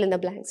sentence and fill in the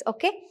blanks.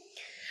 Okay.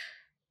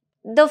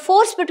 The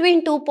force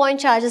between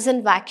 2-point charges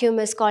in vacuum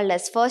is called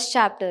as first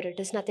chapter. It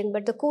is nothing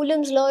but the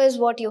Coulomb's law is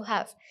what you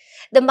have.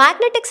 The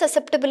magnetic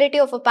susceptibility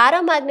of a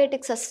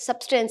paramagnetic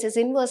substance is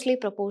inversely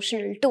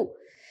proportional to.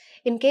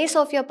 In case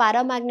of your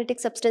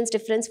paramagnetic substance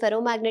difference,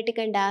 ferromagnetic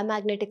and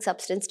diamagnetic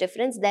substance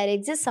difference, there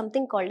exists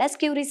something called as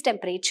Curie's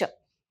temperature.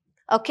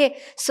 Okay,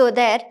 so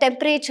their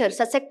temperature,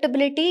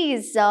 susceptibility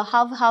is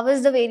how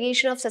is the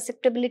variation of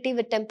susceptibility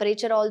with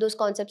temperature, all those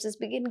concepts is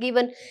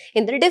given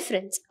in the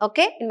difference.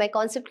 Okay, in my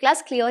concept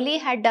class clearly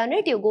had done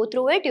it, you go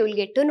through it, you will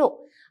get to know.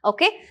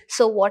 Okay,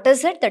 so what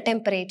is it? The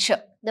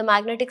temperature. The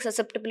magnetic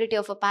susceptibility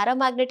of a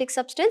paramagnetic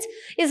substance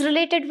is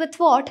related with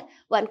what?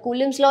 One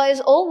Coulomb's law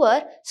is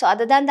over, so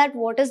other than that,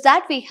 what is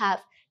that we have?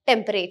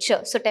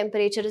 Temperature. So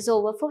temperature is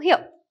over for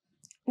here.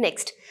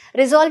 Next,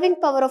 resolving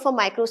power of a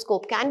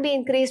microscope can be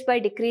increased by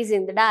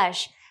decreasing the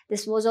dash.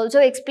 This was also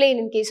explained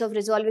in case of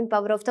resolving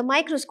power of the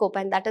microscope,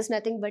 and that is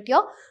nothing but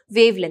your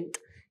wavelength.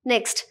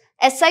 Next,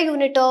 SI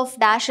unit of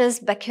dash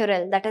is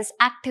becquerel, that is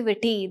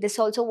activity. This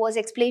also was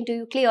explained to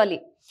you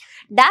clearly.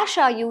 Dash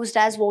are used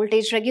as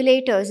voltage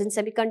regulators in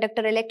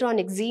semiconductor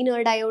electronics.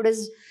 Zener diode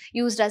is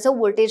used as a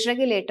voltage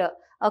regulator.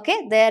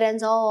 Okay, there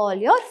ends all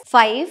your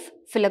 5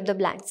 fill up the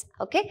blanks.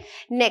 Okay,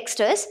 next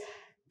is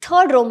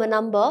third Roman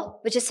number,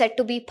 which is said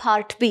to be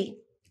part B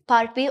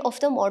of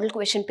the model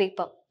question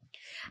paper.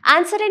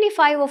 Answer any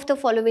 5 of the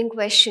following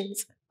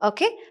questions,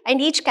 okay,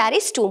 and each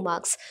carries 2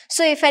 marks.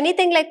 So if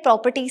anything like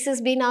properties is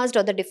being asked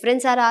or the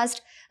difference are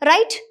asked,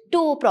 write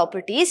 2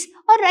 properties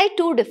or write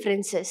 2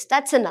 differences.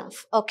 That's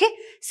enough, okay.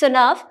 So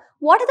now,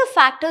 what are the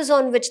factors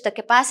on which the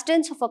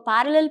capacitance of a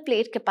parallel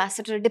plate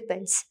capacitor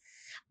depends?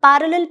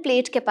 Parallel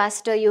plate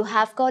capacitor, you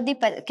have got the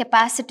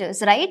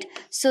capacitors, right?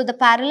 So the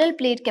parallel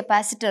plate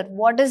capacitor,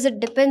 what does it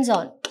depends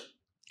on?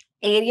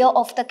 Area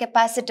of the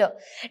capacitor,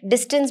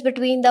 distance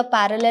between the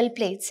parallel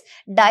plates,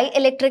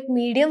 dielectric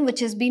medium which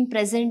has been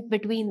present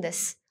between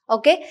this.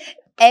 Okay,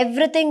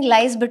 everything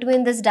lies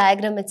between this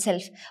diagram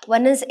itself.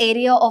 One is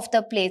area of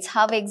the plates,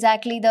 how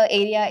exactly the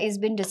area is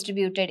been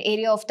distributed.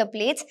 Area of the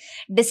plates,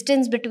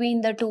 distance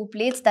between the 2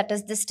 plates, that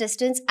is this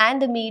distance,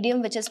 and the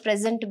medium which is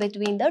present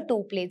between the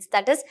 2 plates,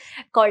 that is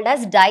called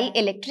as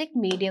dielectric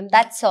medium.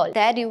 That's all.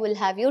 There you will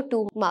have your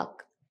 2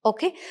 mark.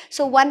 Okay,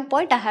 so 1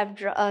 point I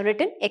have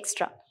written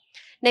extra.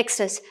 Next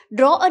is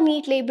draw a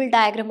neat label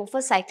diagram of a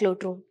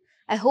cyclotron.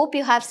 I hope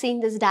you have seen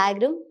this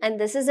diagram, and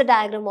this is a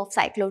diagram of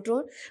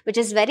cyclotron which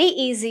is very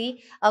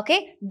easy.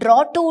 Okay,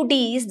 draw 2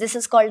 Ds. This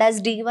is called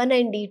as D1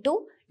 and D2.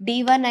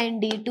 D1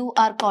 and D2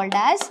 are called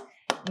as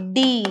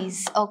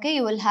Ds. Okay,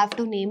 you will have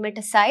to name it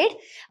aside.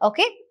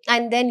 Okay,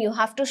 and then you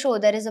have to show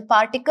there is a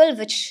particle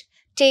which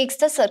takes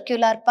the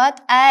circular path,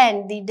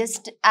 and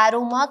the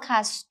arrow mark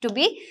has to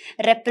be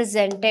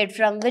represented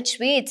from which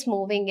way it's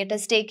moving. It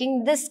is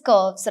taking this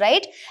curves,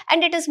 right,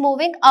 and it is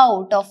moving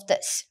out of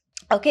this.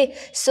 Okay,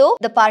 so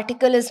the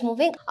particle is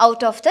moving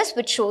out of this,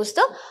 which shows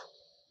the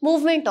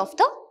movement of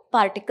the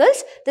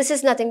particles. This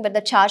is nothing but the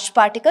charged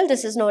particle.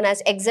 This is known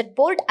as exit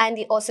port, and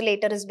the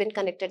oscillator has been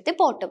connected at the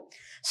bottom.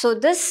 So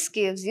this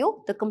gives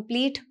you the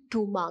complete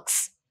 2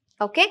 marks.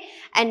 Okay,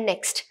 and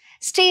next,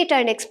 state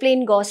and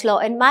explain Gauss law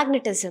in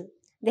magnetism.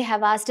 They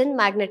have asked in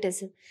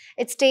magnetism.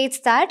 It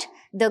states that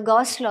the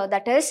Gauss law,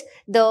 that is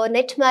the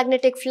net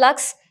magnetic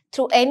flux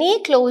through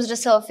any closed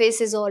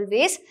surface is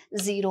always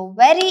 0.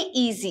 Very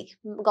easy.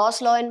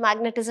 Gauss law in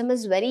magnetism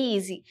is very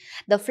easy.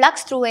 The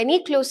flux through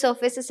any closed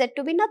surface is said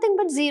to be nothing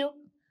but 0.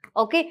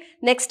 Okay,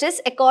 next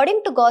is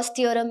according to Gauss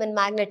theorem in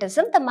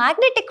magnetism, the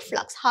magnetic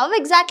flux. How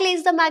exactly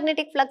is the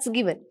magnetic flux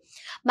given?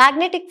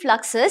 Magnetic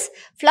flux is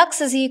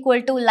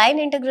equal to line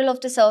integral of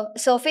the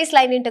surface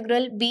line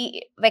integral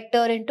B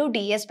vector into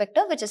ds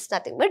vector, which is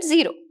nothing but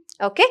 0.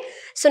 Okay,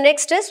 so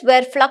next is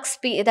where flux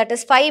P, that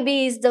is phi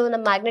B is the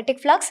magnetic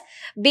flux,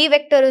 B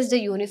vector is the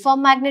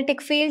uniform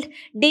magnetic field,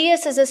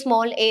 ds is a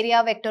small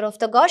area vector of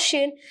the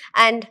Gaussian,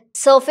 and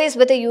surface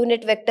with a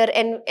unit vector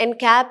n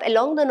cap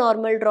along the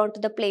normal drawn to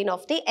the plane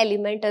of the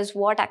element is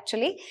what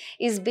actually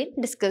is being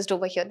discussed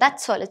over here.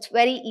 That's all. It's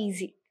very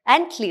easy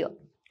and clear.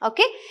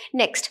 Okay,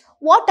 next,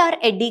 what are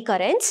eddy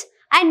currents,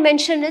 and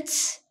mention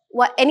its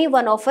any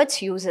one of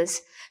its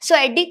uses. So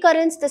eddy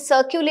currents, the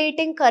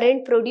circulating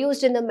current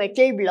produced in the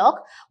metal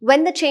block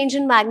when the change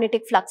in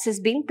magnetic flux is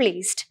being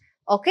placed.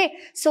 Okay,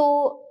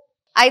 so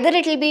either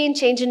it will be in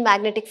change in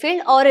magnetic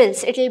field or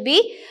else it will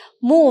be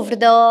moved.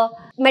 The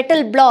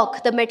metal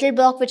block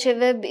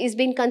whichever is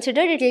being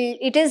considered,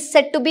 it is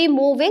said to be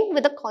moving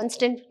with a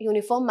constant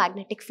uniform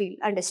magnetic field.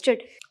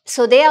 Understood?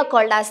 So they are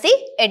called as the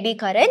eddy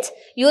currents.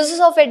 Uses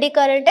of eddy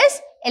current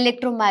is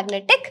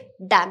electromagnetic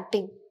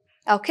damping.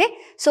 Okay,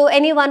 so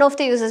any one of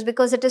the uses,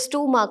 because it is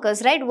 2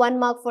 markers, right? 1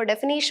 mark for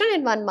definition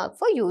and 1 mark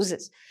for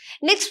uses.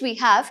 Next we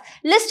have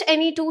list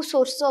any 2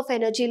 sources of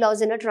energy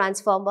loss in a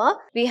transformer.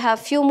 We have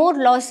few more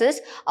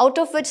losses, out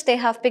of which they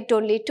have picked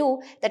only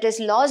 2, that is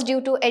loss due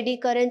to eddy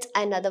currents,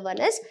 and another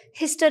one is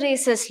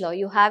hysteresis law.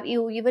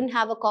 You even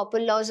have a copper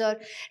loss or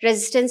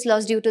resistance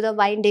loss due to the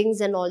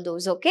windings and all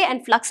those, okay,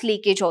 and flux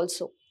leakage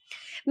also.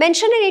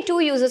 Mention any 2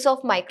 uses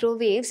of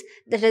microwaves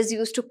that is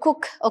used to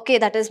cook, okay,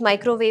 that is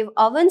microwave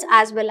ovens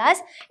as well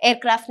as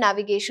aircraft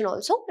navigation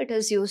also. It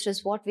is used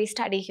as what we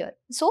study here.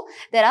 So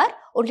there are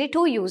only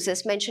 2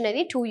 uses. Mention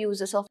any 2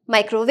 uses of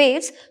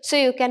microwaves. So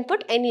you can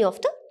put any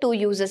of the 2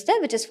 uses there,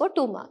 which is for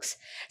 2 marks.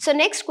 So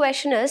next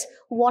question is,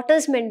 what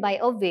is meant by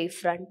a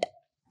wavefront?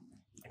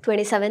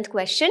 27th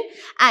question.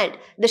 And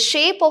the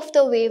shape of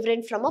the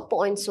wavefront from a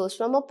point source.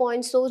 From a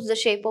point source, the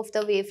shape of the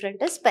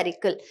wavefront is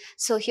spherical.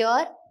 So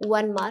here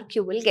 1 mark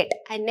you will get.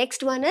 And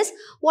next one is,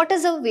 what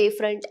is a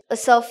wavefront? A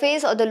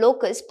surface or the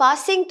locus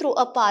passing through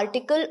a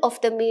particle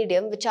of the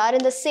medium which are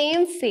in the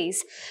same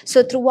phase.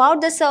 So throughout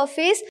the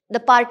surface,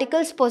 the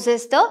particles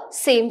possess the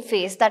same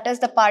phase. That is,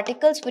 the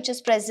particles which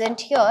is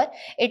present here,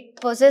 it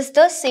possesses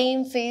the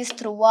same phase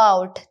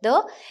throughout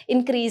the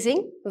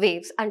increasing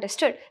waves.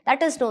 Understood?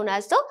 That is known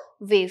as the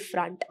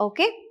wavefront.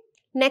 Okay.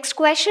 Next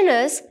question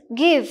is,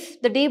 give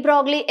the de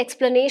Broglie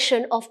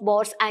explanation of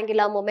Bohr's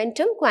angular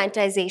momentum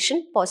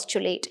quantization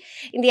postulate.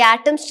 In the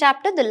atoms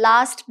chapter, the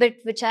last bit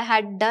which I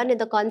had done in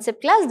the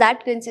concept class,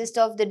 that consists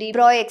of the de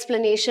Broglie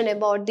explanation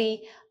about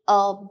the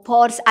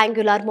Bohr's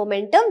angular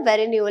momentum,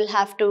 wherein you will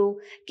have to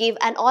give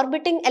an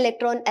orbiting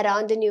electron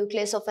around the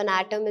nucleus of an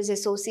atom is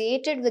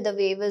associated with the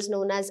wave is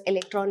known as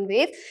electron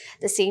wave.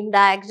 The same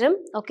diagram,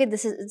 okay,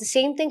 this is the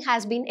same thing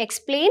has been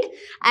explained,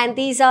 and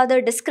these are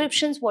the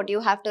descriptions what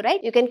you have to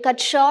write. You can cut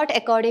short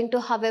according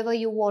to however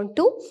you want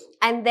to,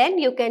 and then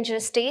you can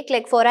just take,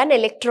 like for an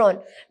electron,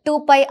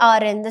 2 pi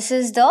Rn, this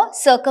is the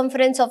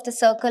circumference of the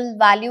circle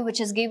value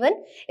which is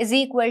given, is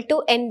equal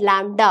to n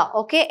lambda,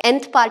 okay.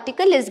 Nth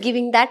particle is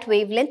giving that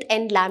wavelength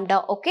n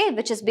lambda, okay,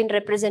 which has been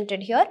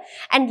represented here,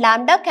 and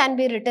lambda can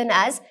be written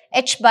as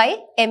h by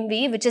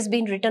mv, which has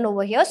been written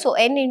over here. So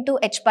n into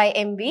h by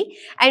mv,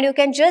 and you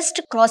can just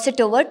cross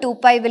it over. 2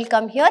 pi will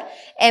come here,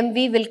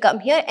 mv will come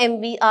here,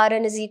 mv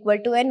Rn is equal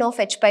to n of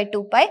h by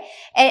 2 pi,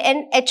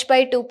 and h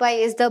by 2 pi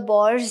is the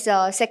Bohr's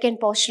second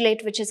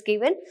postulate which is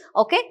given,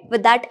 okay.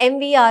 With that,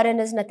 mv Rn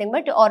is nothing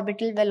but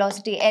orbital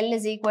velocity L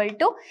is equal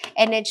to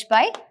nh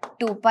by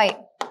 2 pi.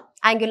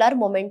 Angular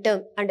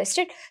momentum.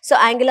 Understood? So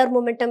angular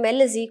momentum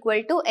L is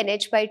equal to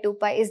nh by 2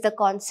 pi is the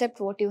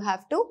concept what you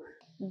have to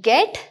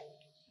get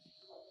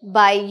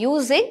by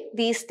using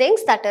these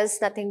things. That is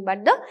nothing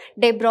but the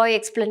de Broglie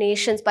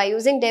explanations. By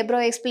using de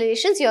Broglie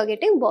explanations, you are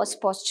getting Bohr's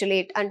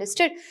postulate.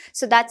 Understood?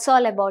 So that's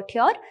all about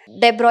your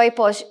de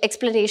Broglie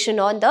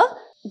explanation on the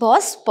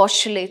Bohr's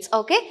postulates.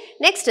 Okay.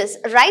 Next is,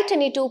 write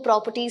any 2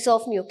 properties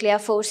of nuclear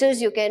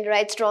forces. You can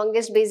write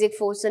strongest basic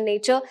force in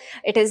nature.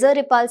 It is a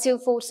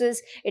repulsive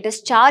forces. It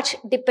is charge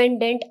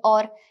dependent,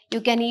 or you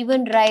can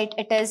even write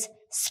it is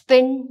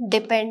spin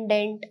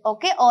dependent.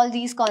 Okay. All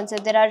these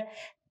concepts. There are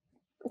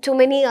too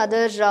many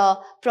other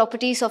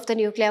properties of the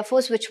nuclear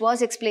force which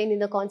was explained in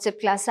the concept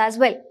class as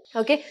well.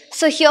 Okay,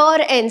 so here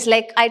ends,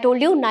 like I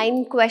told you,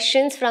 9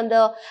 questions from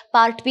the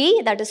part B,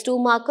 that is 2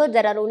 marker.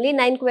 There are only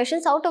 9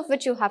 questions, out of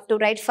which you have to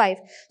write 5.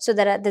 So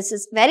this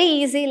is very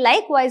easy.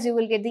 Likewise, you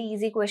will get the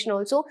easy question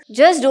also.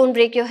 Just don't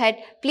break your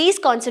head. Please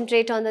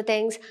concentrate on the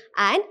things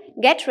and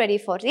get ready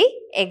for the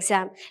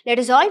exam. Let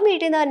us all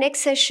meet in our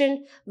next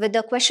session with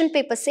the question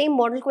paper, same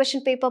model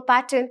question paper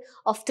pattern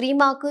of 3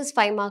 markers,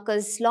 5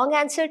 markers long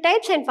answer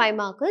types and 5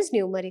 markers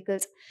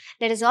numericals.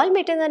 Let us all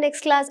meet in the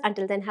next class.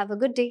 Until then, have a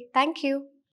good day. Thank you.